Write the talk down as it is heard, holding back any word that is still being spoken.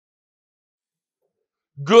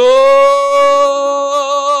Good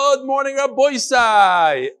morning, Rabbi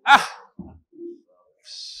Isai.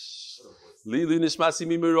 Lilu Nishmasi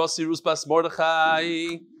Mimirosi Rusbas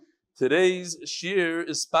Mordechai. Today's shir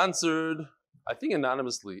is sponsored, I think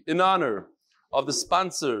anonymously, in honor of the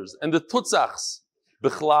sponsors and the Tutzachs,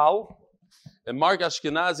 Bichlal, and Mark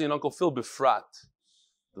Ashkenazi and Uncle Phil Befrat.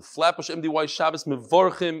 The Flatbush MDY Shabbos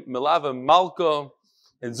Mevorchim, Melava Malka,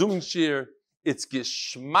 and Zooming Shir. It's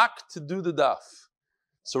geschmack to do the daf.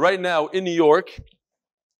 So right now in New York,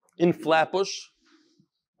 in Flatbush,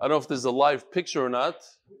 I don't know if there's a live picture or not.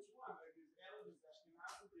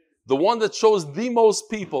 The one that shows the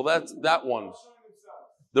most people, that's that one.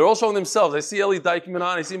 They're all showing themselves. I see Eli Dykman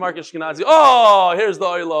on, I see Mark Ashkenazi. Oh, here's the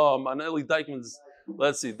Olam on Eli Dykman's.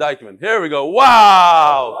 Let's see, Dykman. Here we go.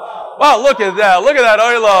 Wow! Wow, look at that. Look at that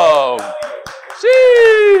Olam.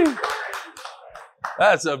 Gee!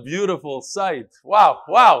 That's a beautiful sight. Wow,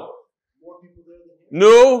 wow.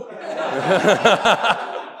 No.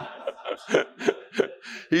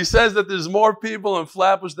 He says that there's more people in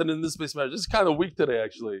Flatbush than in this place. This is kind of weak today,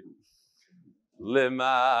 actually. Let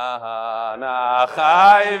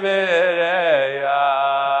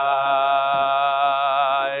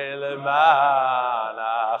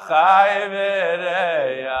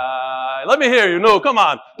me hear you. No, come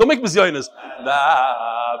on. Don't make misyonis.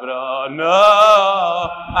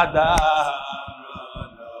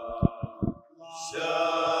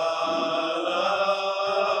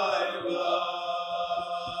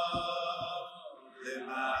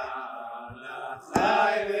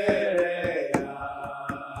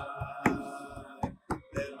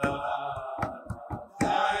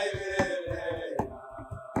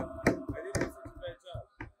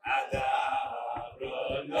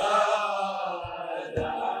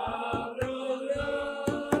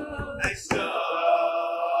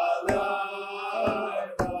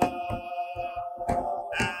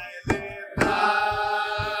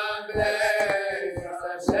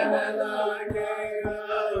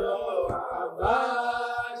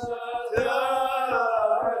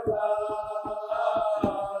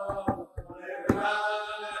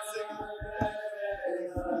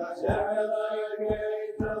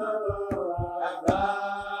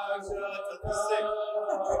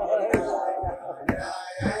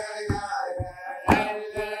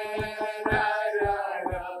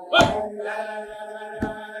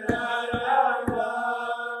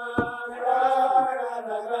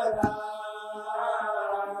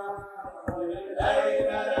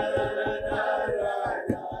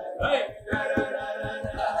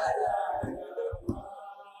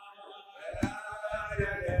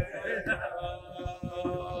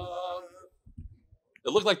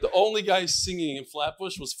 It looked like the only guy singing in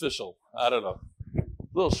Flatbush was Fischel. I don't know. A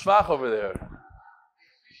little schwach over there.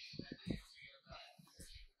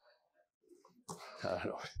 I don't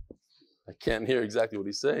know. I can't hear exactly what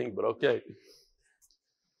he's saying, but okay.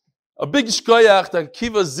 A big shkoyach to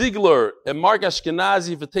Kiva Ziegler and Mark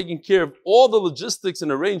Ashkenazi for taking care of all the logistics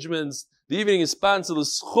and arrangements. The evening is sponsored the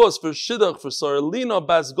schus for Shidduch for Saralina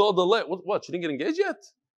Bas Goldalet. What? She didn't get engaged yet?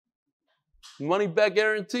 Money back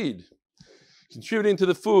guaranteed. Contributing to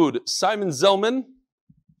the food, Simon Zellman,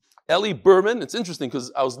 Ellie Berman. It's interesting because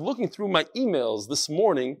I was looking through my emails this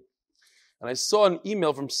morning and I saw an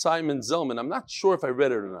email from Simon Zellman. I'm not sure if I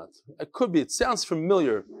read it or not. It could be. It sounds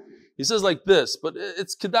familiar. He says like this, but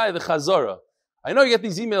it's Kedai the Chazara. I know you get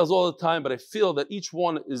these emails all the time, but I feel that each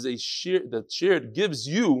one is a shir that shared gives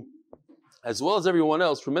you, as well as everyone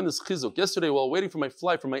else, tremendous chizuk. Yesterday, while waiting for my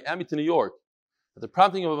flight from Miami to New York, at the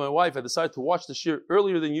prompting of my wife, I decided to watch the shir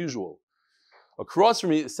earlier than usual. Across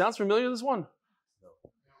from me, it sounds familiar, this one? No.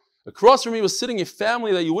 Across from me was sitting a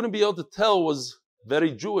family that you wouldn't be able to tell was very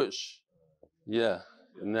Jewish. Yeah,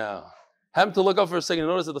 now. Happened to look up for a second and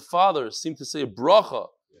notice that the father seemed to say a bracha.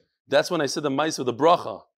 That's when I said the mice of the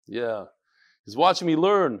bracha. Yeah. He's watching me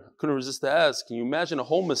learn. Couldn't resist to ask, can you imagine a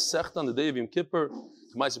whole Masechta on the day of Yom Kippur?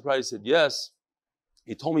 To my surprise, he said yes.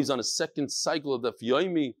 He told me he's on a second cycle of Daf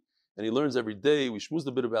Yomi, and he learns every day. We schmoozed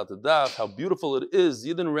a bit about the Daf, how beautiful it is,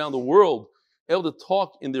 Yidden around the world, able to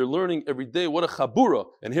talk in their learning every day. What a chabura.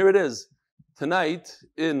 And here it is. Tonight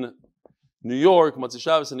in New York, Motzei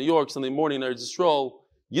Shabbos in New York, Sunday morning in Eretz Yisrael,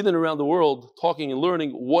 Yidden around the world talking and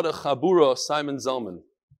learning. What a chabura, Simon Zellman.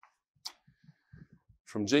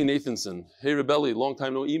 From Jay Nathanson. Hey Rebelli, long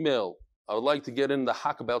time no email. I would like to get in the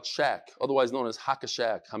hack about Shaq, otherwise known as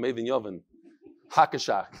Hakashak, Hamevin Yovan.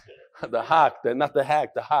 Hakashak. The hack, not the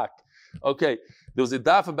hack, the hack. Okay, there was a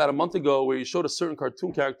daf about a month ago where you showed a certain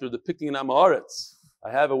cartoon character depicting an Amaretz.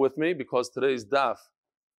 I have it with me because today's daf,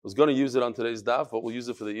 I was going to use it on today's daf, but we'll use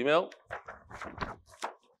it for the email.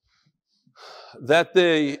 that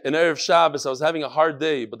day in Erev Shabbos, I was having a hard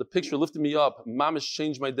day, but the picture lifted me up. Mamish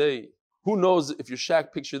changed my day. Who knows if your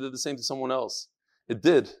shack picture did the same to someone else? It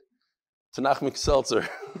did. To Nachman Seltzer.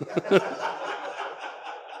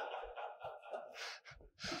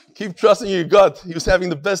 Keep trusting your gut. He was having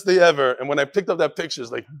the best day ever. And when I picked up that picture,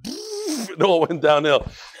 it's like, it all went downhill.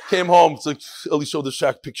 Came home, it's like, Eli showed the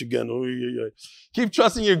shack picture again. Keep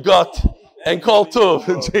trusting your gut and call Tov.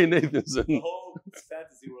 Jay Nathanson. The whole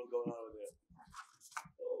fantasy world going on with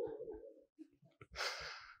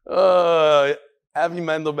it. Avi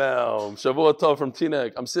Mendelbaum, Shavua Tov from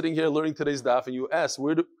Teaneck. I'm sitting here learning today's daf, and you asked,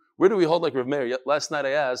 where do we hold like Rav Meir? Last night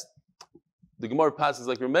I asked, the Gemara passes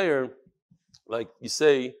like Rav Meir, like you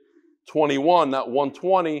say 21, not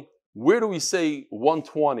 120. Where do we say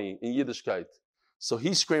 120 in Yiddishkeit? So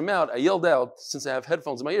he screamed out, I yelled out, since I have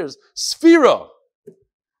headphones in my ears, Sphira!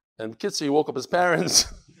 And Kitzer, he woke up his parents.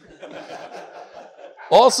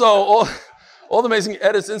 Also, all the amazing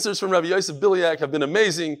edits, inserts from Rabbi Yosef Biliak have been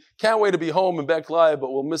amazing. Can't wait to be home and back live,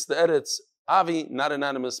 but we'll miss the edits. Avi, not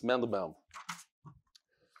anonymous, Mendelbaum.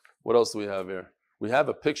 What else do we have here? We have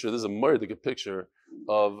a picture. This is a murderous picture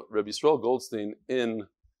of Rabbi Yisrael Goldstein in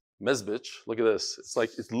Mezbich. Look at this.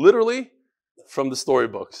 It's literally from the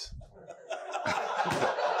storybooks.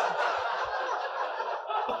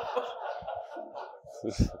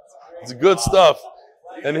 It's good stuff.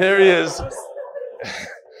 And here he is.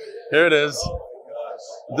 Here it is.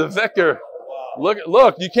 The Vecker.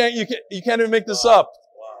 Look, you can't even make this up.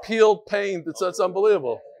 Peeled paint. It's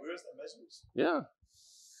unbelievable. Where's the measurements? Yeah.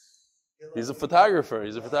 He's a photographer.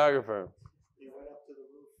 He went up to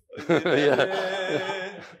the roof.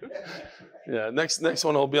 Yeah. Next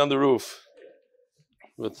one will be on the roof.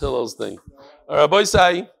 With Hillel's thing. All right, boy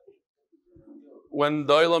say, when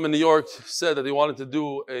the Olam in New York said that they wanted to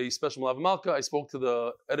do a special Malav Malka, I spoke to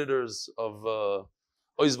the editors of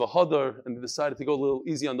Oiz V'Hodar, and they decided to go a little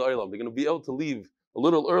easy on the Olam. They're going to be able to leave a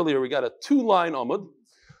little earlier. We got a 2-line Amud.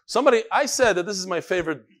 I said that this is my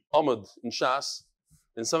favorite Amud in Shas,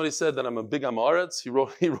 and somebody said that I'm a big Amaretz. He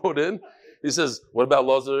wrote in. He says, what about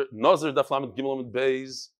Nazir? Nazir Daf Lamed Gimel Lamed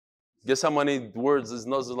Beis. Guess how many words is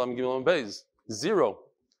Nazir Lamed Gimel Lamed Beis? 0.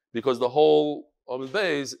 Because the whole Amud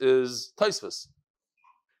Beis is Taisvus.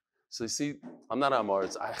 So you see, I'm not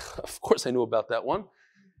Amaretz. Of course I knew about that one.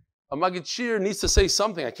 A Magid Shir needs to say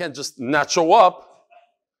something. I can't just not show up.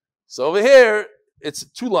 So over here, it's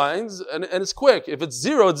 2 lines, and it's quick. If it's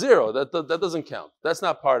 0, it's 0. That doesn't count. That's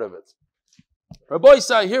not part of it. Rabbi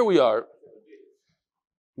Isai, here we are.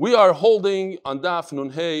 We are holding on Daf Nun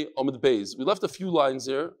Hey Amud Beis. We left a few lines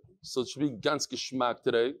here, so it should be ganz geschmack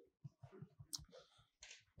today.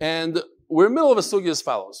 And we're in the middle of a sugya as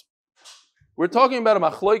follows. We're talking about a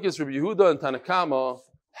Machlokes Rabbi Yehuda and Tanakama.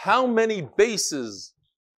 How many bases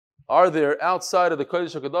are there outside of the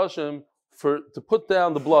Kodesh HaKadoshim to put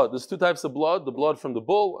down the blood? There's 2 types of blood, the blood from the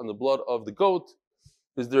bull and the blood of the goat.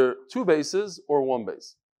 Is there 2 bases or 1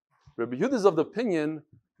 base? Rabbi Yehuda is of the opinion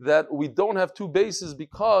that we don't have 2 bases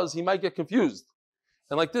because he might get confused.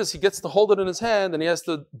 And like this, he gets to hold it in his hand and he has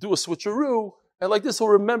to do a switcheroo, and like this he'll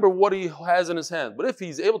remember what he has in his hand. But if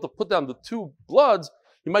he's able to put down the 2 bloods,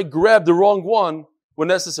 he might grab the wrong one when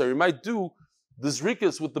necessary. He might do the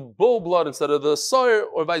zrikas with the bull blood instead of the soyer,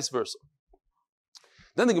 or vice versa.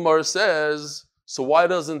 Then the Gemara says, so why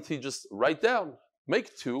doesn't he just write down,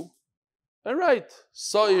 make 2, and write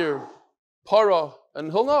soyer, para,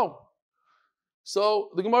 and he'll know. So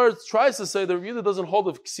the Gemara tries to say that Rabbi Yehuda doesn't hold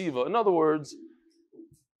of ksiva. In other words,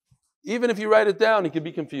 even if you write it down, he could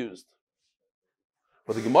be confused.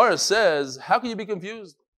 But the Gemara says, how can you be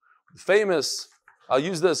confused? Famous, I'll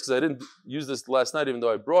use this because I didn't use this last night, even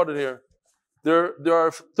though I brought it here. There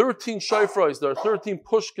are 13 shofros, there are 13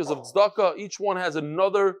 pushkas of tzedakah. Each one has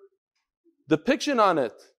another depiction on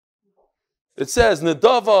it. It says,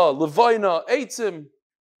 Nedava, Levina, Eitzim.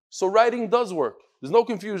 So writing does work. There's no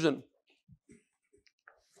confusion.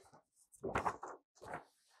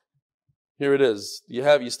 Here it is.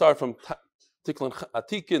 You start from Tiklin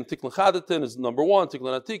Atikin, Tiklin Chadatin is number 1,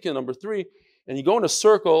 Tiklin Atikin, number 3, and you go in a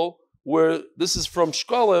circle where this is from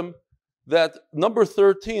Shkolim, that number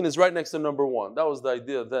 13 is right next to number 1. That was the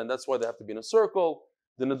idea then. That's why they have to be in a circle.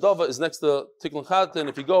 The Nedava is next to Tiklin Chadatin.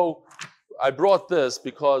 If you go, I brought this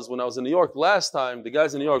because when I was in New York last time, the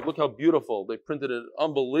guys in New York, look how beautiful. They printed it,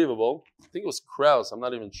 unbelievable. I think it was Krauss, I'm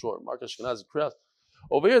not even sure. Mark Ashkenazi Krauss.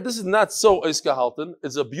 Over here, this is not so Eiska Halton.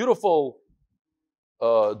 It's a beautiful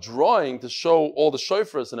drawing to show all the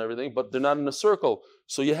shofars and everything, but they're not in a circle.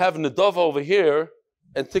 So you have Nedava over here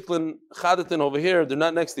and Tiklin Chadatin over here. They're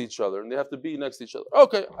not next to each other, and they have to be next to each other.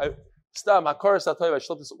 Okay, Stop, Hakaras HaTayv, I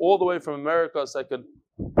schlepped this all the way from America so I could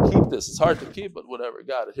keep this. It's hard to keep, but whatever.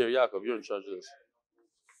 Got it. Here, Yaakov, you're in charge of this.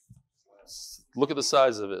 Look at the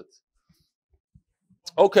size of it.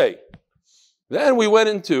 Okay. Then we went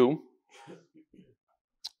into...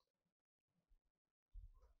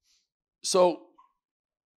 So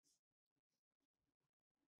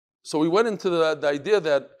we went into the idea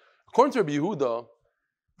that, according to Rabbi Yehuda,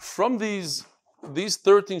 from these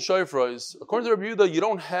 13 shofros, according to Rabbi Yehuda, you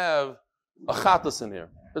don't have a chatas in here.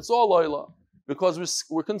 It's all loyla. Because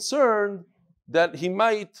we're concerned that he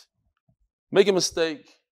might make a mistake.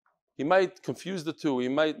 He might confuse the two. He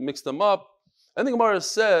might mix them up. And the Gemara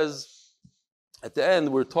says, at the end,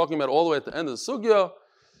 we're talking about all the way at the end of the sugya,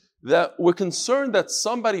 that we're concerned that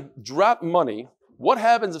somebody dropped money. What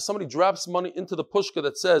happens if somebody drops money into the pushka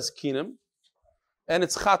that says kinim, and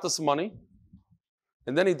it's chatas money,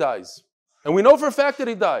 and then he dies? And we know for a fact that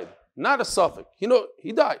he died, not a suffix.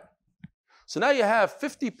 He died. So now you have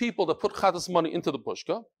 50 people that put chatas money into the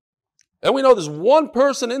pushka, and we know there's one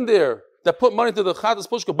person in there that put money into the chatas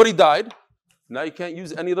pushka, but he died. Now you can't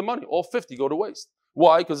use any of the money. All 50 go to waste.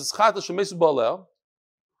 Why? Because it's chatas shemesu ba'aleh.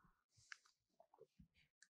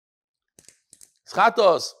 It's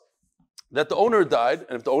chatas that the owner died,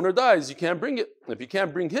 and if the owner dies, you can't bring it. And if you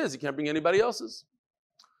can't bring his, you can't bring anybody else's.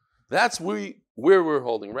 That's where we're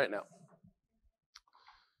holding right now.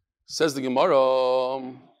 Says the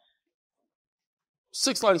Gemara,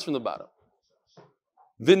 6 lines from the bottom.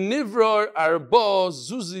 V'nivrar arba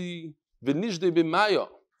zuzi v'nijde b'maya.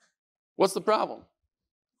 What's the problem?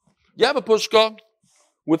 You have a pushka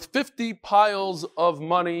with 50 piles of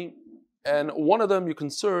money, and one of them you're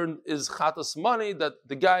concerned is chatas money that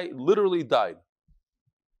the guy literally died.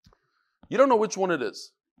 You don't know which one it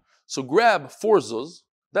is. So grab 4 zuz,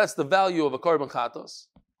 that's the value of a carbon chatas,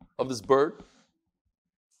 of this bird,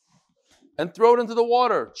 and throw it into the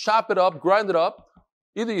water. Chop it up, grind it up.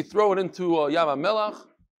 Either you throw it into Yam HaMelach,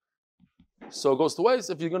 so it goes to waste.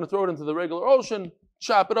 If you're going to throw it into the regular ocean,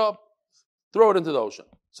 chop it up, throw it into the ocean,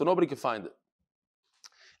 so nobody can find it.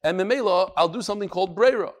 And Memela, I'll do something called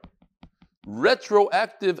Breira.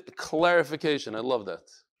 Retroactive clarification. I love that.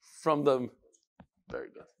 Very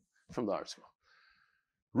good. From the article.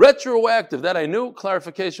 Retroactive, that I knew.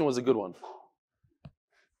 Clarification was a good one.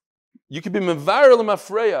 You could be mevarer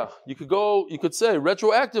l'mafreya. You could say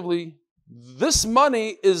retroactively, this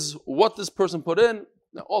money is what this person put in.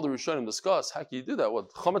 Now, all the Rishonim discuss, how can you do that?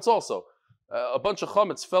 What chametz also? A bunch of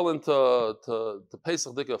chametz fell into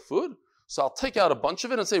Pesach Dika food, so I'll take out a bunch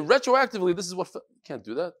of it and say retroactively, this is what. You can't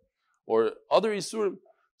do that. Or other Yisurim.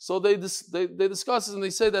 So they discuss it and they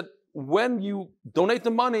say that when you donate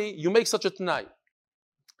the money, you make such a t'nai.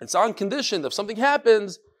 It's on condition that if something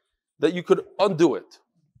happens, that you could undo it.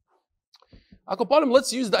 Akopanim,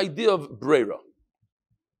 let's use the idea of Breira.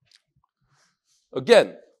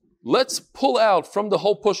 Again, let's pull out from the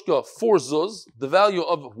whole pushka 4 zuz, the value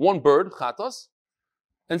of one bird, chatas,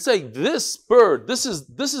 and say, this bird, this is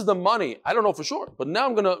the money. I don't know for sure, but now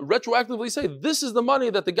I'm going to retroactively say, this is the money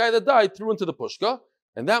that the guy that died threw into the pushka,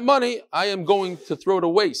 and that money, I am going to throw to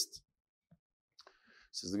waste.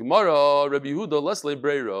 Says the Gemara, Rabbi Yehuda, Lesle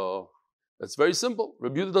Breira. That's very simple.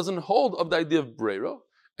 Rabbi Yehuda doesn't hold of the idea of Breira,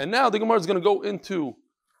 and now the Gemara is going to go into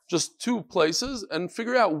just 2 places and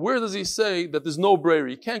figure out where does he say that there's no Breira.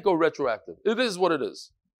 You can't go retroactive. It is what it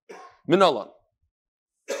is. Minalan.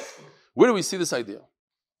 Where do we see this idea?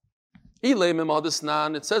 It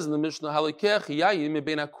says in the Mishnah,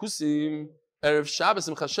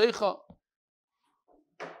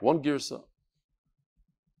 one girsa.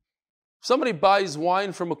 Somebody buys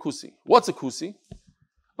wine from a kusi. What's a kusi?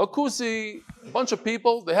 A kusi, a bunch of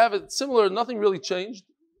people, they have it similar, nothing really changed.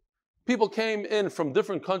 People came in from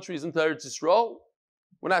different countries into Eretz Yisrael.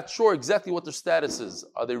 We're not sure exactly what their status is.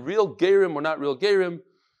 Are they real Gerim or not real Gerim?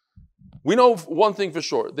 We know one thing for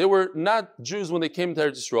sure. They were not Jews when they came to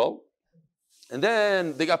Eretz Yisrael. And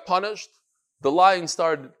then they got punished. The lions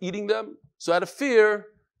started eating them. So out of fear,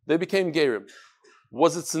 they became Gerim.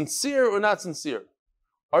 Was it sincere or not sincere?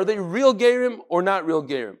 Are they real Gerim or not real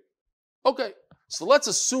Gerim? Okay, so let's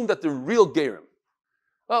assume that they're real Gerim.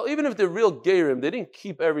 Well, even if they're real Gerim, they didn't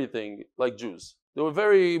keep everything like Jews. They were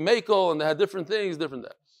very makel and they had different things, different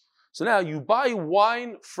that. So now you buy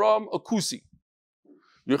wine from a kusi.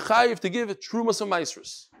 You're chayiv to give it trumas and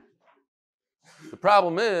maisrus. The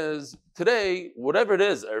problem is, today, whatever it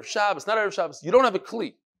is, Erev Shabbos, not Erev Shabbos, you don't have a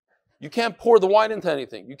kli. You can't pour the wine into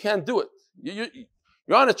anything. You can't do it.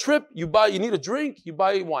 You're on a trip, you need a drink, you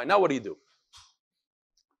buy wine. Now what do?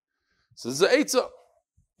 So this is an eitzah.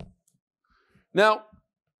 Now,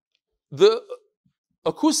 the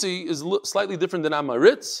akusi is slightly different than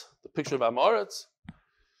Amaritz, the picture of Amaritz.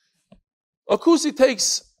 A kusi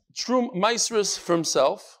takes trum maisris for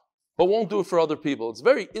himself, but won't do it for other people. It's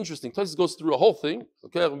very interesting. Tosfos goes through a whole thing.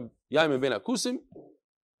 They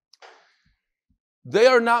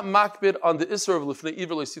are not makbid on the isser of lifnei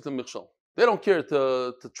iver leisitam michshol. They don't care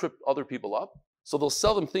to trip other people up. So they'll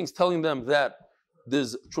sell them things telling them that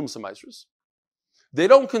there's trums and maisris. They're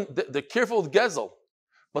careful with gezel,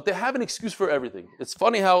 but they have an excuse for everything. It's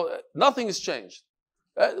funny how nothing has changed.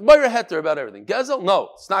 Moira heter about everything. Gezel? No,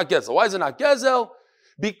 it's not gezel. Why is it not gezel?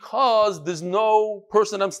 Because there's no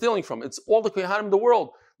person I'm stealing from. It's all the kohanim in the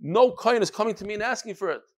world. No kohen is coming to me and asking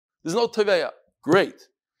for it. There's no teveya. Great.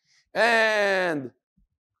 And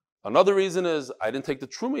another reason is I didn't take the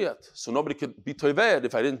truma yet, so nobody could be toived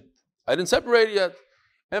if I didn't separate it yet.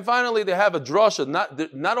 And finally, they have a drasha.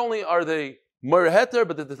 Not only are they moira heter,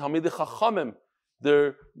 but the talmidei chachamim.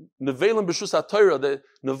 They're nevelim b'shus haTorah. They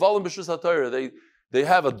nevalim b'shus haTorah. They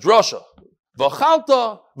have a drasha.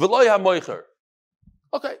 V'chalta v'lo yamoicher.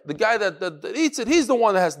 Okay, the guy that eats it, he's the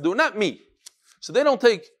one that has to do it, not me. So they don't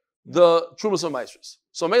take the trumas of maestros.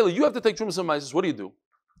 So Mele, you have to take trumas of maestros. What do?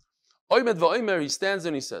 Oymed va'omer, he stands there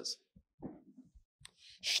and he says,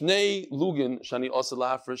 Shnei lugin shani osa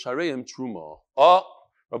la'afresh hareim truma.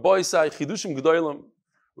 Rabbi Yisai, chidushim g'doilim.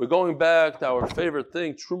 We're going back to our favorite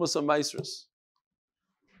thing, trumas of maestros.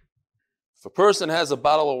 If a person has a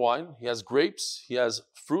bottle of wine, he has grapes, he has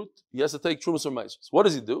fruit, he has to take trumas of maestros. What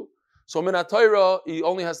does he do? So min haTorah, he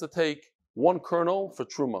only has to take one kernel for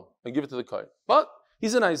truma and give it to the kohen. But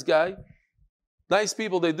he's a nice guy. Nice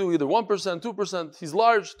people, they do either 1%, 2%. He's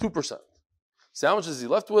large, 2%. So how much is he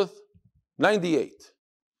left with? 98.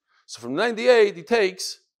 So from 98, he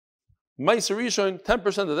takes Meiser Rishon,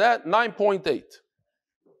 10% of that, 9.8.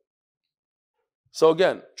 So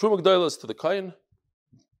again, Truma G'dayla is to the kohen.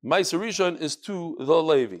 Meiser Rishon is to the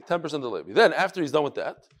Levi, 10% of the Levi. Then after he's done with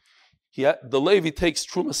that, the Levi takes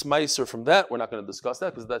Trumas Meiser from that. We're not going to discuss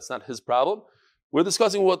that because that's not his problem. We're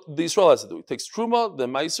discussing what the Israel has to do. He takes Truma,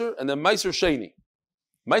 then Meiser, and then Meiser Sheni.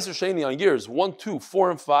 Meiser Sheni on years 1, 2,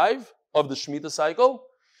 4, and 5 of the Shemitah cycle,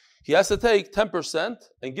 he has to take 10%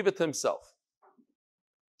 and give it to himself.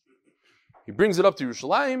 He brings it up to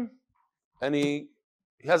Yerushalayim, and he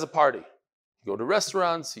has a party. He goes to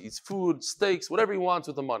restaurants, he eats food, steaks, whatever he wants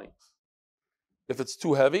with the money. If it's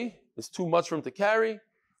too heavy, it's too much for him to carry,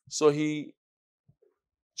 so he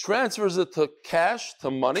transfers it to cash,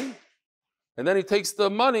 to money, and then he takes the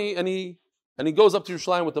money and he goes up to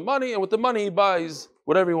Yerushalayim with the money, and with the money he buys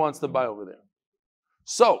whatever he wants to buy over there.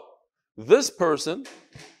 So, this person,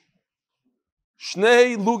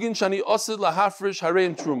 Shnei Lugin Shani Osid Lahafrish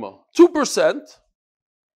Harein Truma, 2%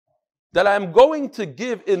 that I'm going to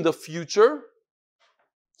give in the future,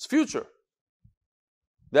 it's future.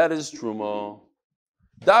 That is Truma.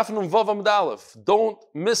 Dafnum Vavam Dalef, don't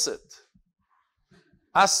miss it.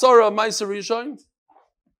 Asara Meiser Rishon,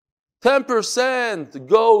 10%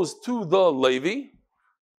 goes to the Levi.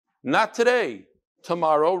 Not today,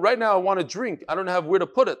 tomorrow. Right now I want to drink. I don't have where to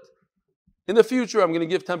put it. In the future, I'm going to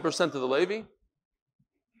give 10% to the Levi.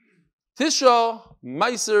 Tisha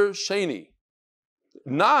Meiser Sheni.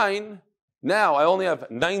 9, now I only have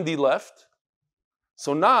 90 left.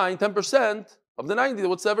 So 10% of the 90,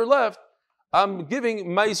 what's ever left, I'm giving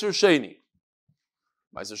Meiser Sheni.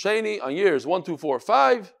 Meiser Sheni on years 1, 2, 4,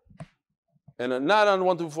 5. And not on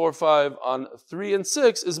 1, 2, 4, 5, on 3 and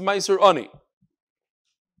 6 is Meiser Ani.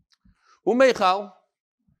 Umeichal.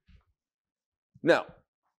 Now,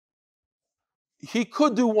 he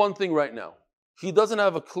could do one thing right now. He doesn't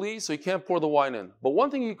have a kli, so he can't pour the wine in. But one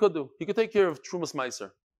thing he could do, he could take care of Trumas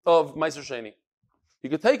Meiser, of Meiser Sheni. He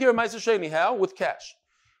could take care of Meiser Sheni. How? With cash.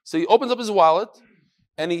 So he opens up his wallet,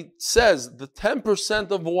 and he says the 10%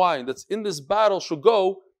 of wine that's in this bottle should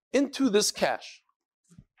go into this cash.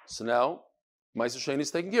 So now, Meiser Sheni is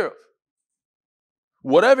taken care of.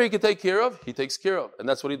 Whatever he can take care of, he takes care of. And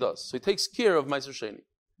that's what he does. So he takes care of Meiser Sheni.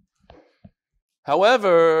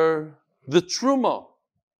 However, the Truma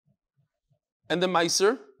and the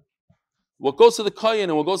Meiser, what goes to the Kohen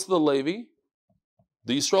and what goes to the Levi,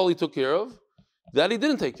 the Yisrael he took care of, that he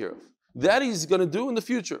didn't take care of. That he's going to do in the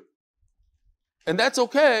future. And that's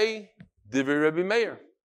okay, Divrei Rebbe Meir.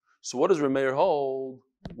 So what does Rebbe Meir hold?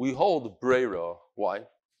 We hold Breira. Why?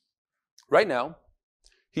 Right now,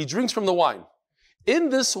 he drinks from the wine. In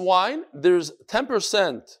this wine, there's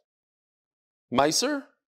 10% Meiser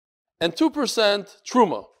and 2%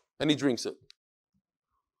 Truma, and he drinks it.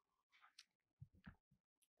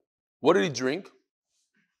 What did he drink?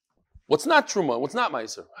 What's not Truma? What's not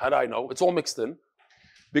Meiser? How do I know? It's all mixed in.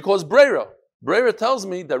 Because Breira tells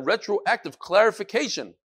me that retroactive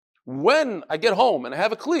clarification, when I get home and I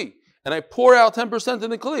have a kli, and I pour out 10%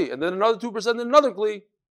 in the kli, and then another 2% in another kli,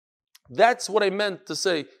 That's what I meant to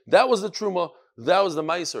say. That was the truma, that was the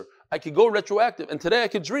meiser. I could go retroactive, and today I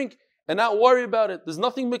could drink and not worry about it. There's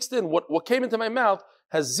nothing mixed in. What came into my mouth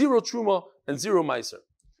has zero truma and zero meiser.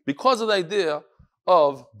 Because of the idea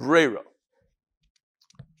of breira.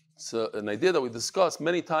 It's an idea that we discussed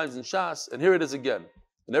many times in Shas, and here it is again.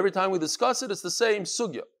 And every time we discuss it, it's the same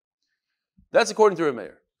sugya. That's according to Reb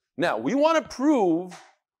Meir. Now, we want to prove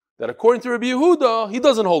that according to Rabbi Yehuda, he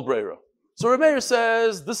doesn't hold breira. So Reb Meir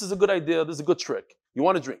says, this is a good idea, this is a good trick. You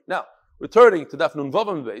want to drink. Now, returning to Daf Nun Vav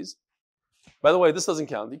Amud Beis. By the way, this doesn't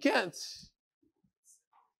count. You can't.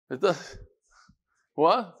 It does.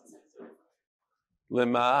 What?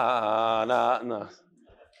 Lemana.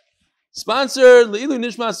 Sponsored Leilu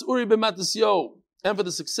Nishmas Uri B'Matasyo, and for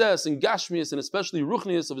the success in Gashmias and especially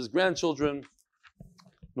Ruchnias of his grandchildren.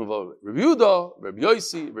 Rabbi Yehuda, Rabbi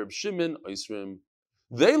Yosi, Rabbi Shimon, Oisrim.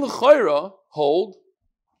 They l'chayra hold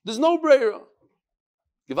there's no breira.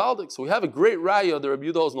 Givaldik. So we have a great raya that Rabbi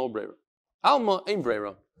Yehuda holds no breira. Alma ain't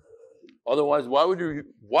breira. Otherwise, why would Rabbi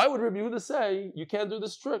Yehuda say you can't do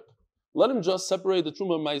this trick? Let him just separate the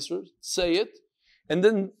Truma and Meiser, say it, and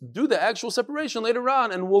then do the actual separation later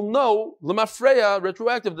on, and we'll know Lemafreya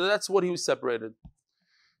retroactive that that's what he was separated.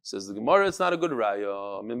 Says the Gemara, it's not a good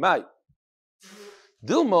raya. Mimai.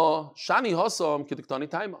 Dilma shani hasam kitiktani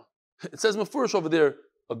taima. It says mafurish over there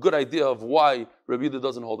a good idea of why Rabbi Yehuda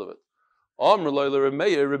doesn't hold of it. Amr loyla Reb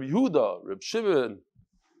Meir, Rabbi Yehuda, Reb Shimon,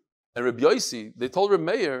 and Reb Yosi. They told Reb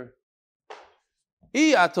Meir,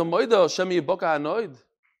 there's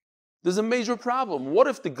a major problem. What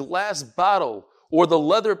if the glass bottle or the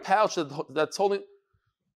leather pouch that's holding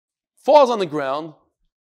falls on the ground,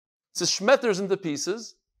 it shmetters into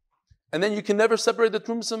pieces, and then you can never separate the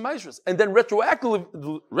trumas and maishras. And then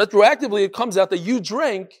retroactively it comes out that you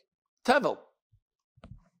drank tevel.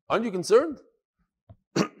 Aren't you concerned?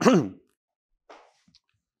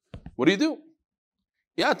 What do?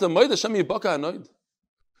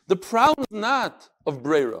 The problem is not of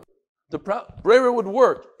breira. Breira would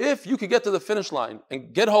work if you could get to the finish line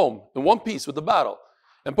and get home in one piece with the bottle.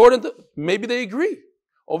 Important, maybe they agree.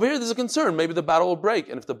 Over here, there's a concern. Maybe the bottle will break.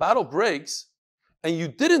 And if the bottle breaks, and you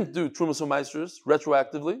didn't do Trumas U'Maisros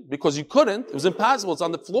retroactively, because you couldn't, it was impossible, it's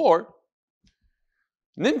on the floor,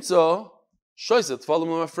 Nimtza, Shoiset, Tfalim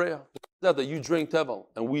L'Mafreya. That you drink Tevel,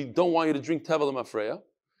 and we don't want you to drink Tevel L'Mafreya.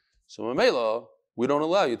 So Mamela, we don't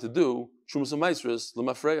allow you to do Trumas U'Maisros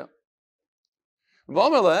L'Mafreya.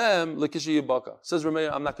 Says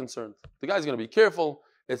Rameya, I'm not concerned. The guy's going to be careful.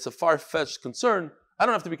 It's a far-fetched concern. I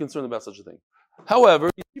don't have to be concerned about such a thing. However,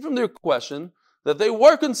 you see from their question that they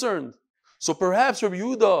were concerned. So perhaps Rabbi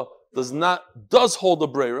Yehuda does hold the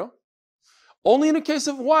breira. Only in the case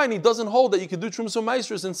of wine, he doesn't hold that you can do Trumas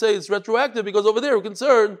U'Maisros and say it's retroactive because over there we're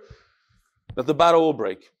concerned that the bottle will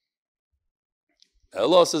break.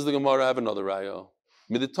 Allah says the Gemara, I have another raya.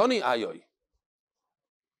 Miditani ayoy.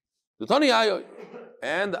 The Tani ayoy.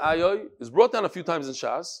 And the ayoy is brought down a few times in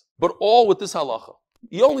Shas, but all with this halacha.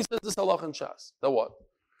 He only says this halacha in Shas. That what?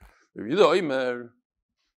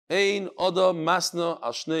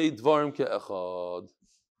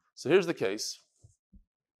 So here's the case.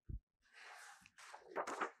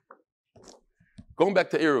 Going back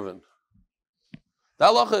to Eruvin. The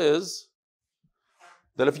halacha is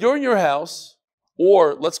that if you're in your house,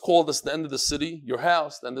 or let's call this the end of the city, your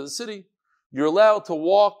house, the end of the city, you're allowed to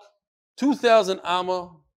walk 2,000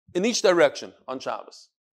 amma in each direction on Shabbos.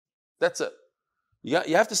 That's it.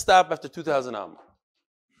 You have to stop after 2,000 amma.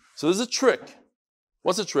 So there's a trick.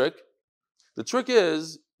 What's the trick? The trick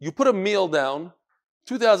is you put a meal down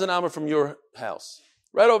 2,000 amma from your house.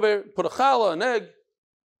 Right over here, put a challah, an egg,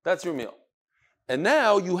 that's your meal. And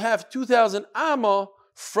now you have 2,000 amma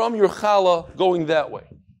from your challah going that way.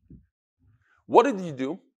 What did you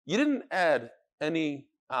do? You didn't add any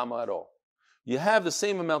amma at all. You have the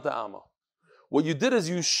same amount of amma. What you did is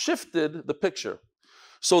you shifted the picture.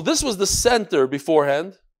 So this was the center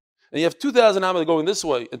beforehand, and you have 2,000 amma going this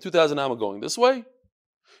way and 2,000 amma going this way.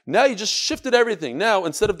 Now you just shifted everything. Now,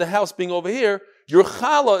 instead of the house being over here, your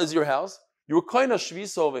challah is your house, your koina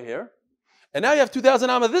shvisa over here, and now you have 2,000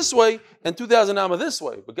 amma this way and 2,000 amma this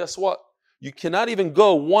way. But guess what? You cannot even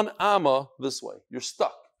go one amma this way. You're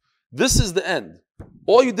stuck. This is the end.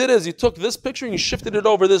 All you did is you took this picture and you shifted it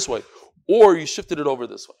over this way, or you shifted it over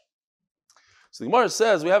this way. So the Gemara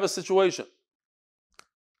says we have a situation.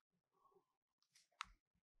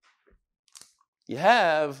 You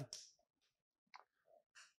have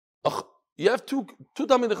two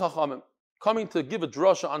Talmidei Chachamim coming to give a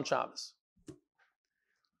drasha on Shabbos,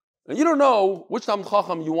 and you don't know which Talmid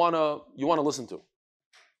Chacham you wanna listen to.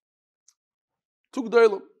 Two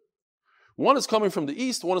G'daylim. One is coming from the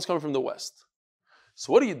east, one is coming from the west.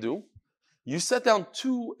 So what do? You set down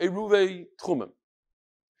 2 Eruve Tchumim.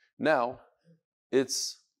 Now,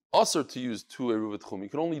 it's usher to use 2 Eruve Tchumim. You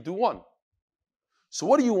can only do 1. So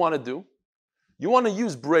what do you want to do? You want to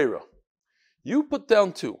use Breira. You put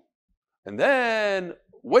down 2. And then,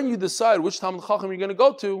 when you decide which Talmid Chacham you're going to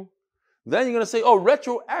go to, then you're going to say, oh,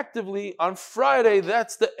 retroactively, on Friday,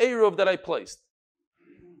 that's the Eruv that I placed.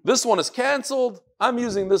 This one is canceled. I'm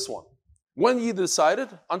using this one. When you decided?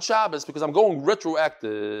 On Shabbos, because I'm going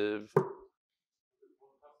retroactive.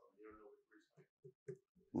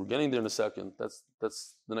 We're getting there in a second. That's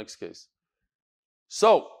the next case.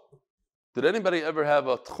 So, did anybody ever have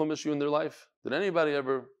a tchum issue in their life? Did anybody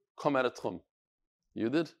ever come at a tchum? You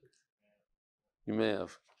did? You may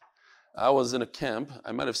have. I was in a camp.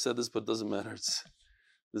 I might have said this, but it doesn't matter.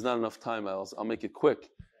 There's not enough time. I'll make it quick.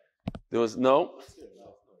 There was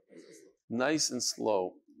nice and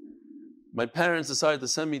slow. My parents decided to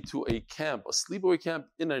send me to a camp, a sleepaway camp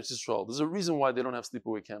in Eretz Yisrael. There's a reason why they don't have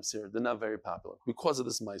sleepaway camps here. They're not very popular because of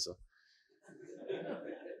this Maisa.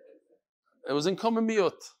 It was in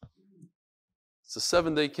Komemiyot. It's a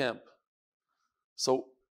 7-day camp. So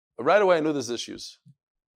right away I knew there's issues.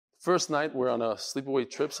 First night we're on a sleepaway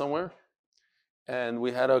trip somewhere, and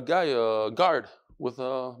we had a guard with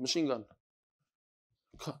a machine gun.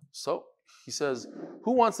 So he says,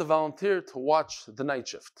 who wants to volunteer to watch the night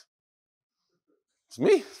shift? It's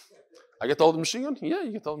me. I get to hold the machine gun? Yeah,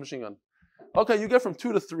 you get to hold the machine gun. Okay, you get from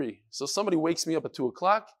 2 to 3. So somebody wakes me up at 2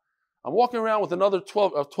 o'clock. I'm walking around with another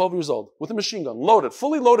 12 years old with a machine gun, loaded,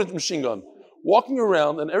 fully loaded machine gun, walking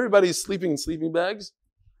around, and everybody's sleeping in sleeping bags.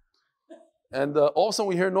 And all of a sudden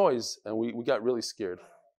we hear noise, and we got really scared.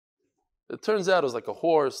 It turns out it was like a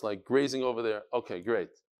horse, like grazing over there. Okay, great.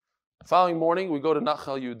 Following morning, we go to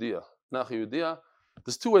Nachal Yehudiya. Nachal Yehudiya,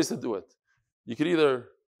 there's 2 ways to do it. You could either,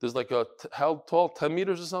 there's like how tall, 10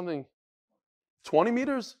 meters or something? 20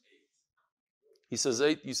 meters? He says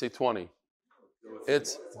 8, you say 20.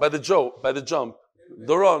 It's by the jump.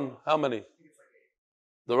 The run, how many?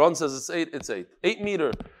 The run says it's 8, it's 8. 8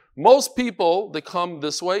 meter. Most people, they come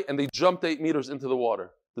this way and they jumped 8 meters into the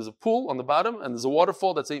water. There's a pool on the bottom and there's a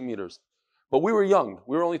waterfall that's 8 meters. But we were young.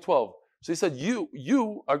 We were only 12. So he said,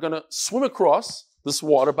 you are going to swim across this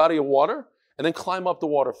body of water, and then climb up the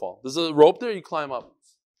waterfall. There's a rope there, you climb up.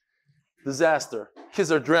 Disaster.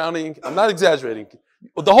 Kids are drowning. I'm not exaggerating.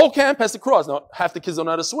 The whole camp has to cross. Now, half the kids don't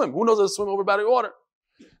know how to swim. Who knows how to swim over a body of water?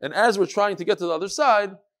 And as we're trying to get to the other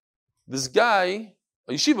side, this guy,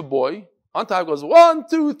 a yeshiva boy, on top goes, 1,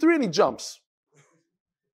 2, 3, and he jumps.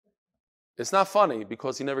 It's not funny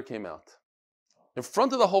because he never came out. In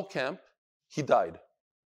front of the whole camp, he died.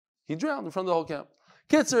 He drowned in front of the whole camp.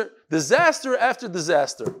 Kitzer, disaster after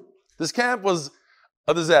disaster. This camp was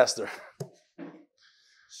a disaster.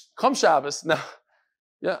 Come Shabbos, now,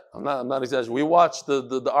 yeah, I'm not exaggerating. We watched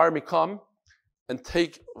the army come and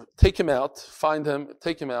take him out, find him,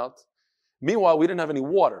 take him out. Meanwhile, we didn't have any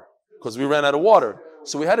water because we ran out of water.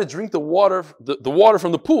 So we had to drink the water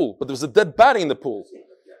from the pool, but there was a dead body in the pool.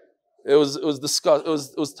 It was disgusting. It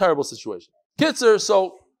was a terrible situation. Kitzer,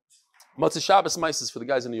 so Motzei Shabbos Mises for the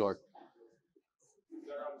guys in New York.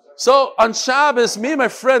 So on Shabbos, me and my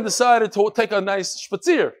friend decided to take a nice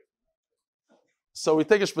spazier. So we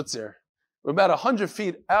take a spazier. We're about 100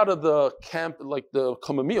 feet out of the camp, like the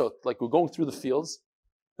Komemiyot, like we're going through the fields.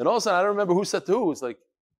 And all of a sudden, I don't remember who said to who. It's like,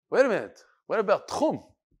 wait a minute, what about Tchum?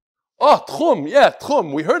 Oh, Tchum, yeah,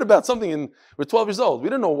 Tchum. We heard about something we're 12 years old. We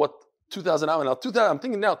didn't know what 2,000 Amma. Now, I'm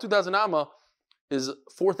thinking now, 2,000 Amma is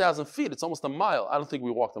 4,000 feet. It's almost a mile. I don't think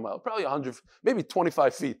we walked a mile. Probably 100, maybe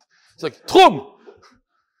 25 feet. It's like, Tchum!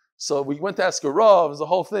 So we went to ask a Rav, it was the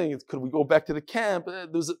whole thing. Could we go back to the camp? There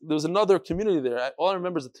was another community there. All I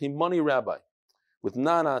remember is a Taimani rabbi with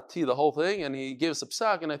Nana, tea, the whole thing, and he gave us a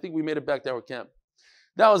psak, and I think we made it back to our camp.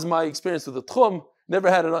 That was my experience with the Tchum.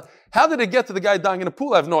 Never had it. How did it get to the guy dying in a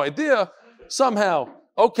pool? I have no idea. Somehow.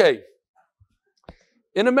 Okay.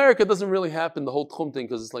 In America, it doesn't really happen, the whole Tchum thing,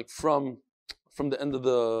 because it's like from the end of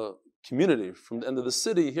the community, from the end of the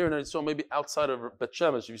city. Here in Israel, maybe outside of Bet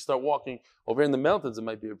Shemesh, if you start walking over in the mountains, it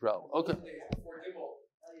might be a problem. Okay.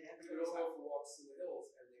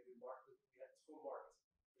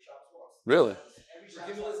 Really?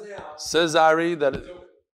 Says Ari that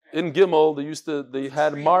in Gimel they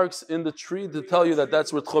had marks in the tree to tell you that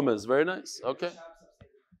that's where Tchum is. Very nice. Okay.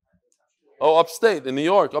 Oh, upstate in New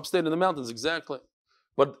York, upstate in the mountains, exactly.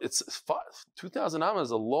 But it's 2,000 Amma is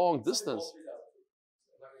a long distance.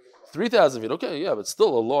 3,000 feet. Okay, yeah, but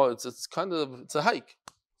still a long. It's a hike.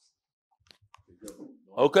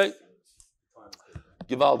 Okay.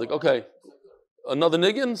 Givaldik. Okay. Another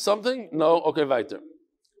niggin? Something? No. Okay, weiter.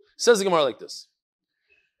 Says the Gemara like this.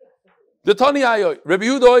 The Tani Ayoy, Rabbi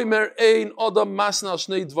Yehuda Omer ein Adam Masna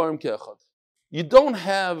Shnei Dvarim Ke'echad. You don't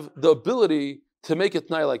have the ability to make it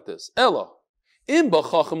tnai like this. Ella, im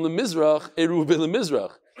b'chacham lemizrach eruv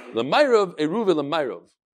lemizrach, lemayrov eruv lemayrov.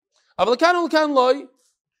 Aval lekan lekan loy.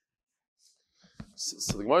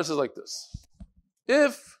 So the Gemara says like this: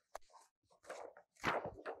 If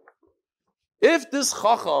this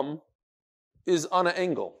chacham is on an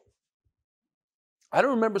angle, I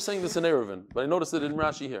don't remember saying this in Eruvin, but I noticed it in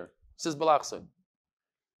Rashi here. It says balachsay.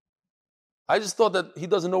 I just thought that he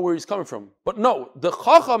doesn't know where he's coming from. But no, the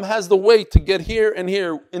Chacham has the way to get here and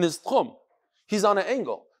here in his Tchum. He's on an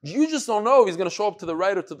angle. You just don't know if he's going to show up to the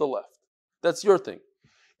right or to the left. That's your thing.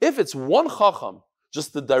 If it's one Chacham,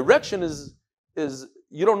 just the direction is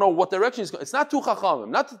you don't know what direction he's going. It's not two Chachamim,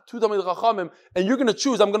 not two Talmidei Chachamim, and you're going to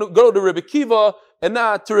choose, I'm going to go to Rebbe Kiva and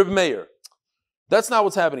not to Rebbe Meir. That's not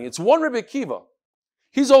what's happening. It's one Rebbe Kiva.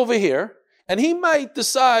 He's over here, and he might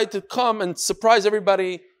decide to come and surprise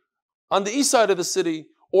everybody on the east side of the city,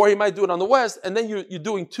 or he might do it on the west, and then you're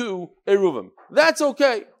doing two Eruvim. That's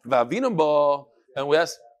okay. And we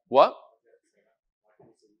ask, what?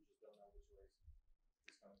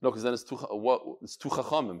 No, because then it's two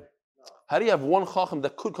Chachamim. How do you have one Chacham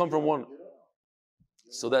that could come from one?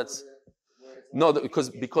 So that's no, because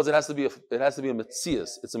it has to be a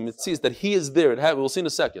Metzias. It's a Metzias that he is there. We'll see in a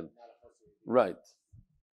second. Right.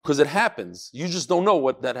 Because it happens. You just don't know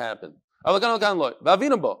what that happened. When you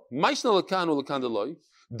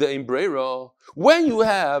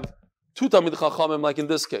have two Talmidei Chachamim, like in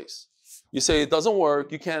this case, you say it doesn't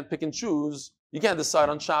work, you can't pick and choose, you can't decide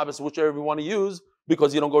on Shabbos whichever you want to use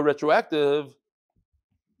because you don't go retroactive.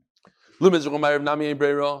 So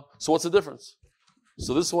what's the difference?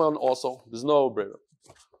 So this one also, there's no Breira.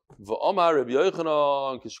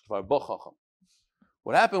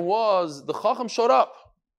 What happened was the Chacham showed up.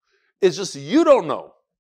 It's just you don't know.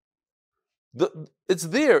 It's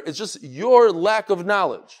there. It's just your lack of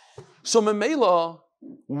knowledge. So Memela,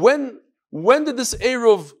 when did this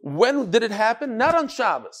Eruv, when did it happen? Not on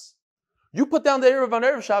Shabbos. You put down the Eruv on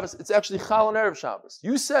Erev Shabbos, it's actually Chal on Erev Shabbos.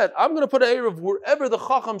 You said, I'm going to put an Eruv wherever the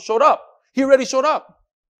Chacham showed up. He already showed up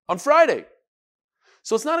on Friday.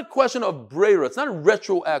 So it's not a question of Breira. It's not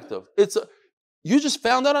retroactive. You just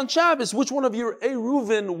found out on Shabbos which one of your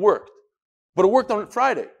Eruvin worked. But it worked on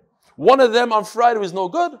Friday. One of them on Friday was no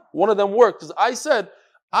good. One of them worked. Because I said,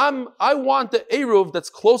 I want the Eruv that's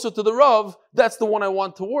closer to the Rav. That's the one I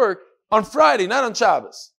want to work on Friday, not on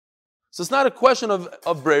Shabbos. So it's not a question of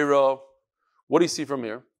Breira. What do you see from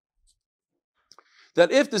here?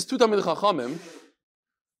 That if there's two Talmidei Chachamim,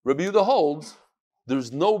 Rabbi Yehuda holds,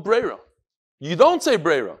 there's no Breira. You don't say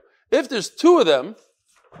Breira. If there's two of them,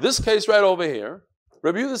 this case right over here,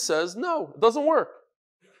 Rabbi Yehuda says, no, it doesn't work.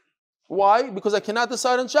 Why? Because I cannot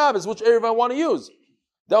decide on Shabbos which Erev I want to use.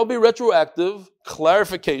 That will be retroactive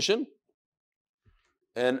clarification.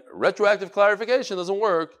 And retroactive clarification doesn't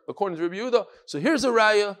work according to Rabbi Yehuda. So here's a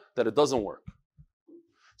raya that it doesn't work.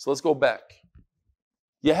 So let's go back.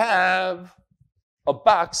 You have a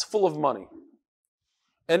box full of money.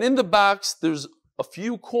 And in the box, there's a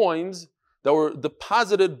few coins that were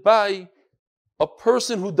deposited by a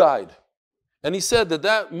person who died. And he said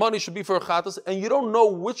that money should be for a chatas, and you don't know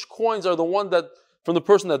which coins are the one that from the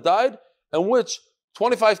person that died, and which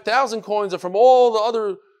 25,000 coins are from all the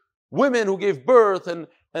other women who gave birth and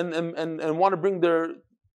want to bring their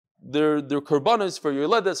korbanos for your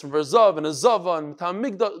ledes and for zav and a zava and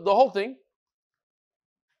tamigda, the whole thing.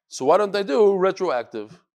 So why don't they do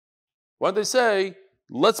retroactive? Why don't they say,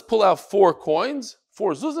 let's pull out 4 coins,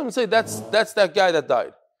 4 zuzim, and say that's that guy that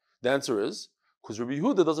died? The answer is, because Rabbi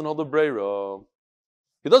Yehuda doesn't hold the Breira.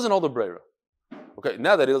 He doesn't hold the Breira. Okay,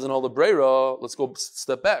 now that he doesn't hold the Breira, let's go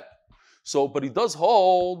step back. So, but he does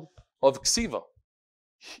hold of Ksiva.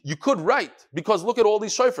 You could write, because look at all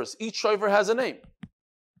these shofars. Each shofar has a name.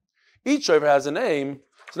 Each shofar has a name.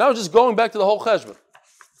 So now we're just going back to the whole cheshbon.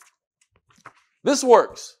 This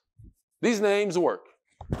works. These names work.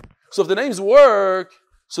 So if the names work,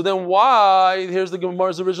 so then why, here's the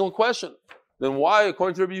Gemara's original question. Then why,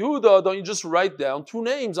 according to Rabbi Yehuda, don't you just write down 2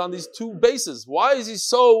 names on these 2 bases? Why is he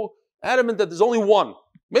so adamant that there's only one?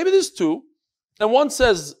 Maybe there's 2, and one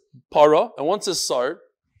says para, and one says sar, and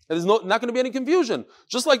there's not going to be any confusion.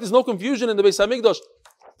 Just like there's no confusion in the Beis HaMikdash.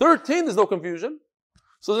 13, there's no confusion.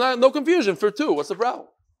 So there's no confusion for 2. What's the problem?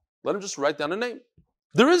 Let him just write down a name.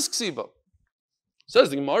 There is ksiva.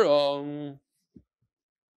 Says the Gemara.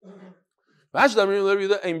 But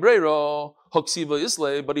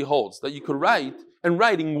he holds that you could write, and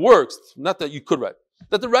writing works. Not that you could write,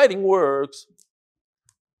 that the writing works.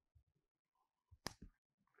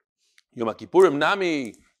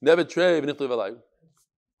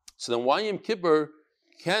 So So then why Yom Kippur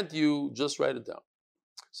can't you just write it down?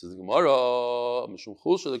 Says the Gemara, we're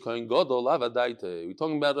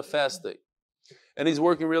talking about a fast day. And he's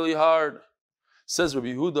working really hard. Says Rabbi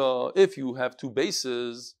Yehuda, if you have two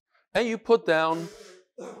bases and you put down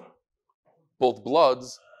both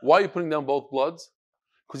bloods, why are you putting down both bloods?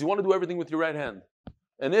 Because you want to do everything with your right hand.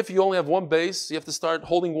 And if you only have one base, you have to start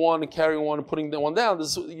holding one and carrying one and putting one down.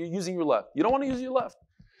 You're using your left. You don't want to use your left.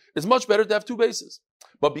 It's much better to have two bases.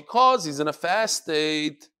 But because he's in a fast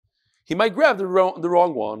state, he might grab the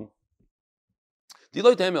wrong one.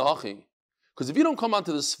 Because if you don't come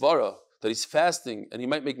onto the svara that he's fasting and he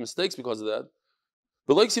might make mistakes because of that,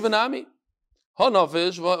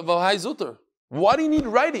 why do you need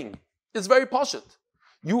writing? It's very pashut.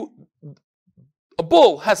 A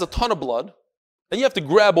bull has a ton of blood, and you have to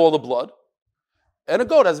grab all the blood, and a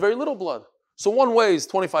goat has very little blood. So one weighs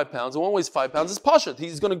 25 pounds and one weighs 5 pounds. It's pashut.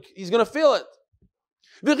 He's gonna feel it.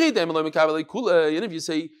 And if you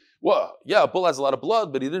say, well, yeah, a bull has a lot of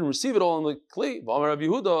blood, but he didn't receive it all in the kli.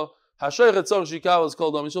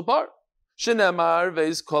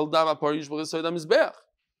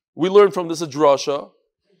 We learn from this a drasha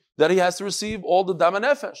that he has to receive all the dam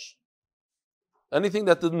nefesh. Anything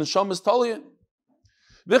that the neshama is talian.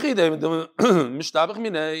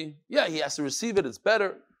 Yeah, he has to receive it, it's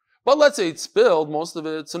better. But let's say it's spilled, most of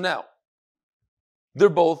it. So now, they're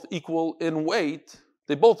both equal in weight.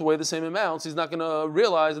 They both weigh the same amount. So he's not going to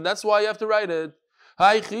realize, and that's why you have to write it.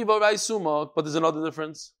 But there's another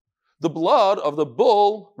difference. The blood of the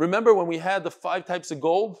bull, remember when we had the 5 types of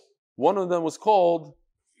gold? One of them was called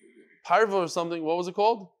parva or something. What was it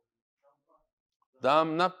called?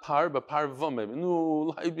 Dam, not par, but parva maybe.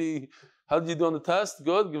 No, how did you do on the test?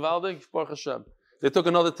 Good? Givaldik? Baruch Hashem. They took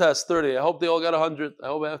another test, 30. I hope they all got 100. I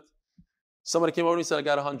hope somebody came over and he said, I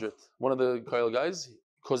got 100. One of the Kyle guys,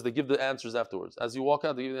 because they give the answers afterwards. As you walk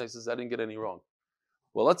out, they give the answers. I didn't get any wrong.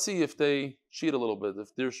 Well, let's see if they cheat a little bit,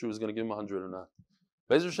 if their shoe is going to give them 100 or not.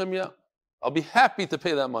 Be'ez Hashem, yeah. I'll be happy to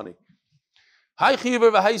pay that money. Hai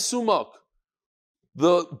chiver v'hai sumak.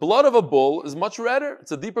 The blood of a bull is much redder.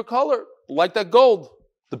 It's a deeper color, like that gold,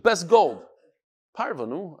 the best gold. Parva,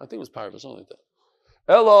 no? I think it was parva, something like that.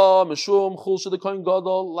 Ella meshum chul shedekain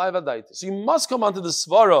gadol live adait. So you must come onto the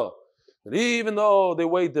svara that even though they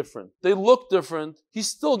weigh different, they look different, he's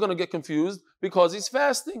still going to get confused because he's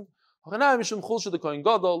fasting. Says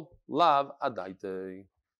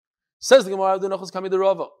the Gemara,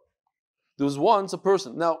 there was once a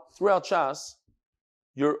person. Now, throughout Shas,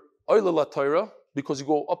 you're oila la Torah because you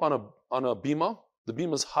go up on a bima. The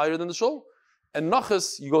bima is higher than the shul, and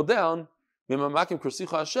nachas you go down. The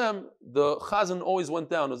chazan always went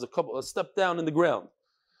down as a step down in the ground.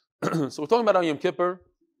 So we're talking about on Yom Kippur.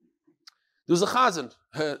 There was a chazan.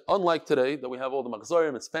 Unlike today that we have all the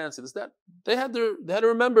machzorim, it's fancy, this, that. They had to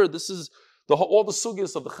remember this is all the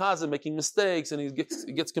sugyas of the chazan making mistakes, and he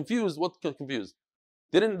gets confused. What confused?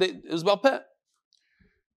 It was about peh.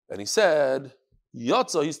 And he said,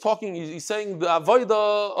 Yatza, he's saying the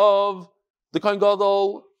avodah of the Kohen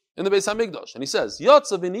Gadol in the Beis HaMikdash. And he says,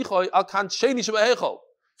 Yatza v'nichoy al kan sheni shebehechol.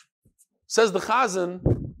 Says the chazan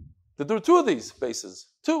that there were 2 of these bases.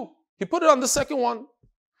 2. He put it on the second one.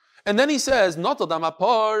 And then he says, Noto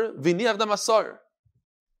damapar v'niach damasar.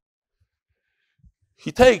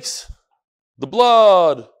 He takes the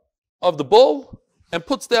blood of the bull and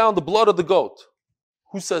puts down the blood of the goat.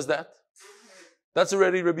 Who says that? That's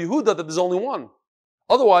already Rabbi Yehuda, that there's only one.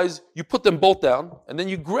 Otherwise, you put them both down and then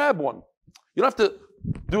you grab one. You don't have to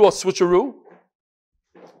do a switcheroo.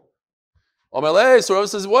 Omelei, so Rabbi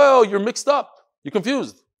says, well, you're mixed up. You're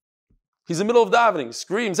confused. He's in the middle of davening,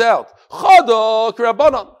 screams out, Chada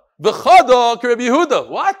k'Rabbanan, v'chada k'Rabbi Yehuda.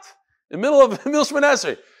 What? In the middle of Shemini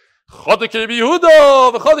Esrei. Chada k'Rabbi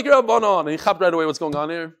Yehuda, v'chada k'Rabbanan. And he chapped right away what's going on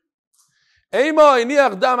here. Eima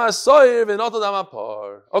iniach dam hasoyer v'noto dam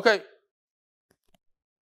hapar. Okay.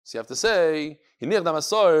 So you have to say, iniach dam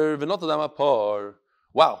hasoyer v'noto dam hapar.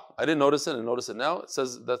 Wow, I didn't notice it, and notice it now. It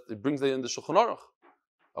says that it brings it in the Shulchan Aruch.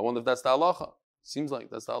 I wonder if that's the halacha. Seems like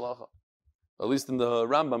that's the halacha. At least in the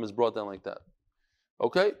Rambam is brought down like that.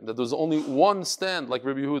 Okay, that there's only one stand like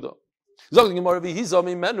Rabbi Yehuda.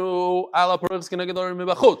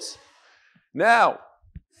 Now,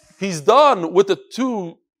 he's done with the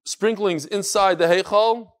 2 sprinklings inside the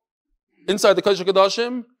Heichal, inside the Kodesh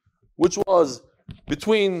HaKodashim, which was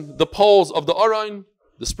between the poles of the Arayn,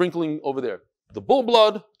 the sprinkling over there. The bull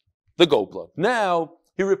blood, the goat blood. Now,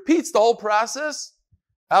 he repeats the whole process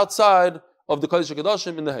outside of the Kodesh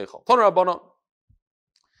HaKodashim in the Heichal. Tana Rabbanan.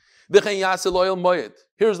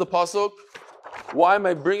 Here's the pasuk. Why am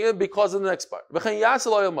I bringing it? Because of the next part.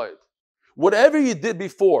 Whatever you did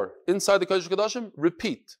before inside the Kodesh HaKodashim,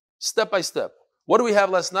 repeat. step by step. What do we have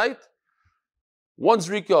last night? One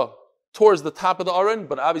zrika towards the top of the aron,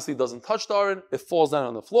 but obviously doesn't touch the aron. It falls down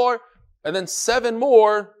on the floor. And then 7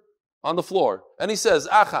 more on the floor. And he says,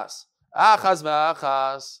 achas. Achas